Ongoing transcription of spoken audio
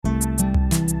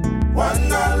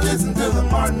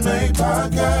Martin May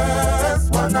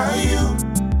Podcast. Why not you?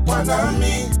 Why not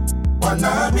me? Why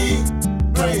not be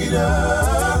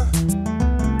greater?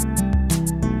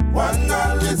 Why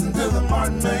not listen to the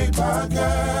Martin May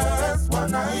Podcast? Why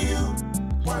not you?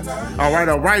 Why not me? All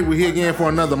right. We're here again for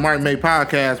another Martin May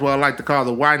Podcast, what I like to call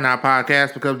the Why Not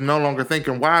Podcast, because we're no longer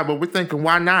thinking why, but we're thinking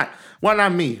why not? Why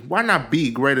not me? Why not be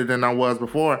greater than I was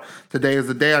before? Today is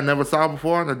the day I never saw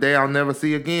before and the day I'll never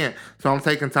see again. So I'm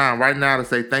taking time right now to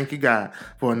say thank you, God,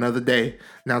 for another day.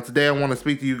 Now, today I want to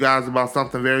speak to you guys about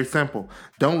something very simple.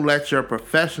 Don't let your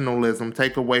professionalism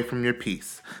take away from your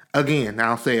peace. Again,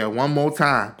 I'll say it one more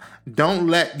time. Don't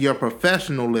let your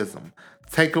professionalism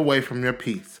take away from your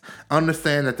peace.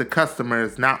 Understand that the customer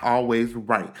is not always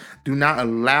right. Do not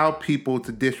allow people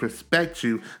to disrespect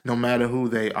you no matter who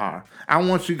they are. I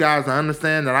want you guys to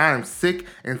understand that I am sick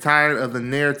and tired of the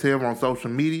narrative on social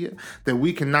media that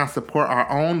we cannot support our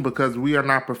own because we are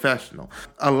not professional.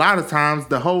 A lot of times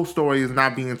the whole story is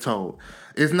not being told.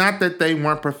 It's not that they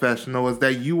weren't professional, it's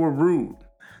that you were rude,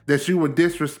 that you were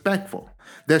disrespectful,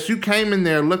 that you came in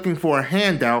there looking for a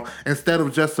handout instead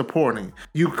of just supporting.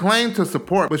 You claim to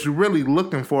support, but you're really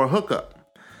looking for a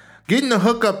hookup. Getting a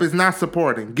hookup is not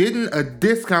supporting. Getting a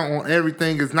discount on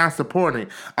everything is not supporting.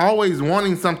 Always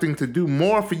wanting something to do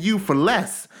more for you for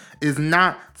less is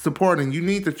not supporting. You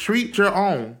need to treat your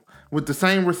own with the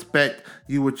same respect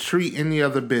you would treat any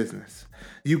other business.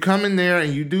 You come in there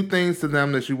and you do things to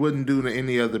them that you wouldn't do to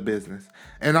any other business.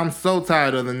 And I'm so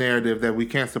tired of the narrative that we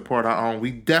can't support our own. We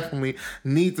definitely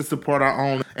need to support our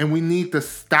own. And we need to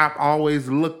stop always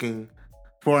looking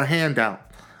for a handout.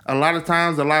 A lot of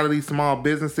times, a lot of these small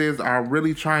businesses are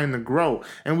really trying to grow.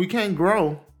 And we can't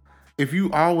grow if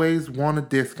you always want a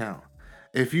discount.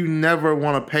 If you never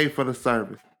want to pay for the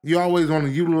service. You always want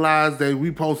to utilize that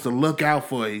we're supposed to look out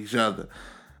for each other.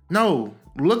 No.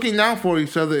 Looking out for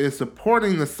each other is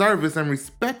supporting the service and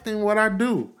respecting what I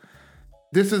do.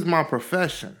 This is my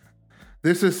profession.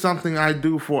 This is something I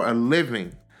do for a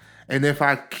living. And if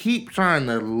I keep trying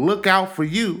to look out for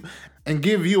you and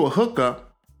give you a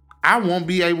hookup, I won't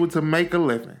be able to make a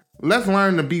living. Let's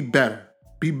learn to be better.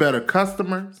 Be better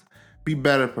customers, be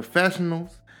better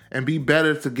professionals, and be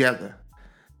better together.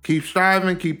 Keep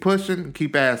striving, keep pushing,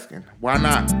 keep asking. Why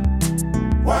not?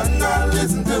 Why not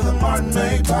listen to the Martin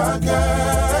May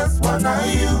Podcast? Why not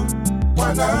you?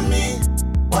 Why not me?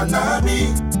 Why not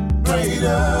be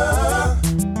greater?